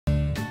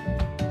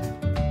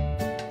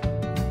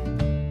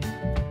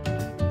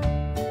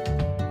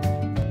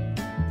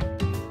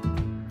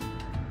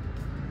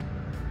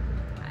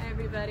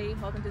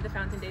welcome to the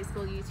Fountain Day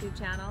School YouTube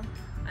channel.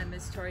 I'm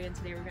Miss Tori, and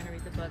today we're going to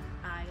read the book,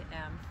 I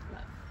Am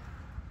Love.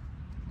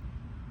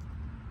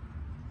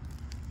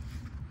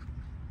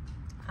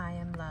 I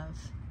Am Love,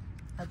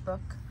 a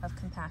book of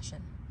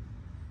compassion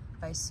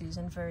by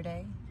Susan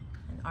Verde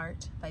and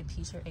art by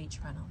Peter H.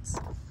 Reynolds.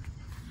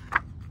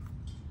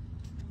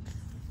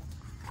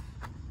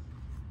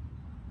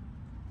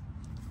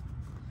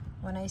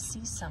 When I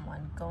see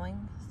someone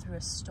going through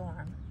a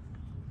storm,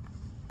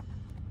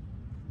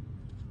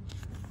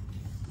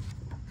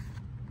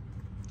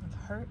 of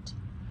hurt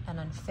and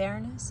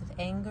unfairness, of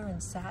anger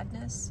and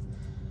sadness,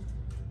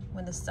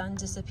 when the sun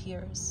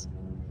disappears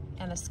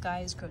and the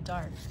skies grow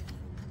dark,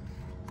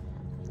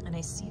 and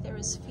I see there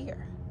is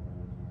fear,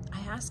 I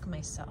ask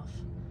myself,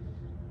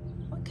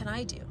 what can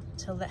I do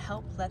to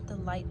help let the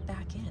light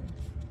back in?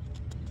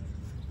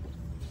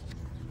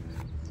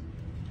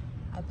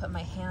 I put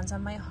my hands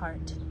on my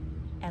heart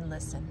and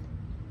listen.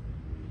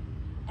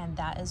 And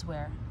that is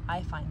where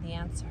I find the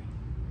answer.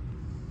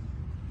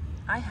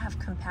 I have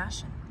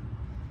compassion.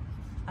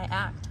 I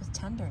act with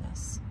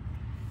tenderness.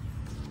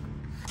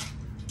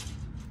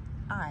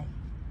 I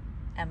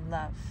am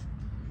love.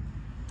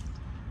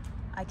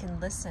 I can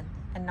listen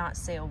and not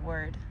say a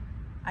word.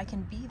 I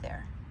can be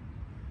there.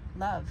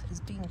 Love is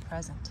being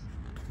present.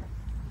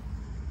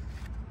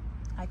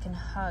 I can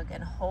hug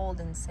and hold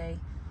and say,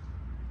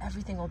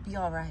 everything will be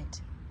all right.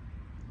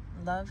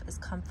 Love is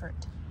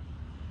comfort.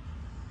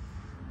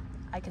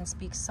 I can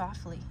speak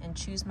softly and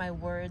choose my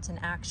words and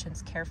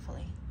actions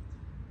carefully.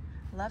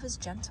 Love is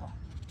gentle.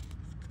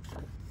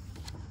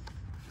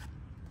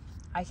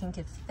 I can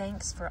give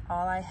thanks for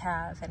all I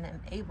have and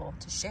am able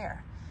to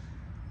share.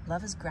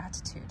 Love is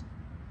gratitude.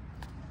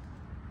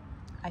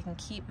 I can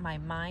keep my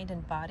mind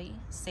and body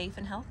safe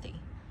and healthy.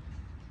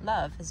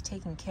 Love is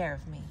taking care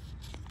of me.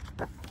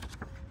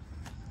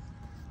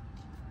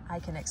 I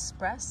can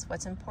express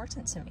what's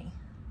important to me.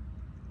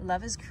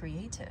 Love is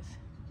creative.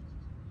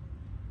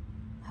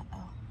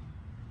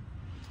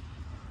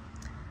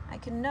 I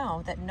can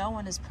know that no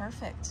one is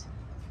perfect.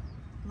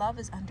 Love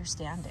is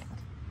understanding.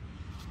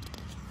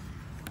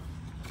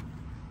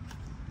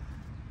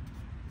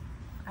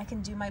 I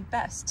can do my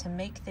best to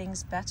make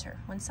things better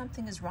when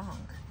something is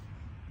wrong.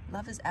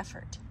 Love is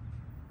effort.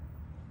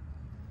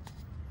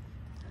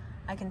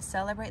 I can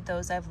celebrate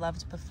those I've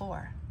loved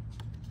before.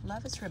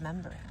 Love is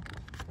remembering.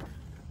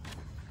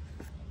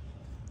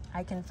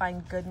 I can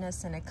find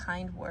goodness in a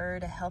kind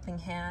word, a helping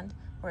hand,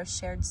 or a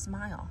shared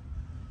smile.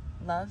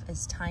 Love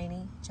is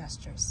tiny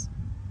gestures.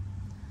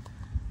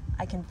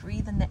 I can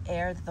breathe in the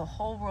air that the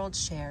whole world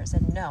shares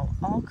and know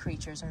all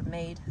creatures are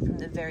made from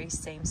the very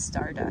same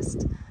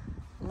stardust.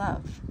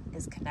 Love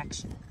is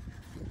connection.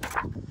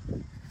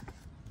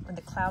 When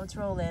the clouds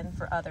roll in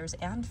for others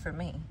and for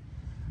me,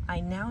 I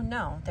now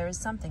know there is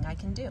something I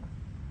can do.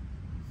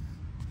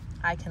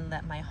 I can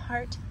let my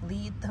heart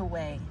lead the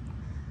way.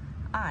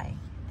 I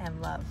am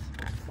love.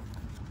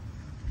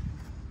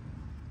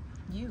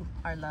 You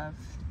are love.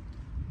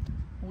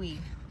 We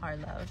are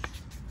love.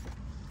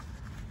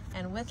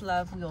 And with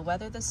love, we will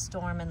weather the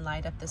storm and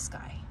light up the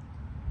sky.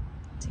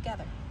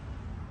 Together.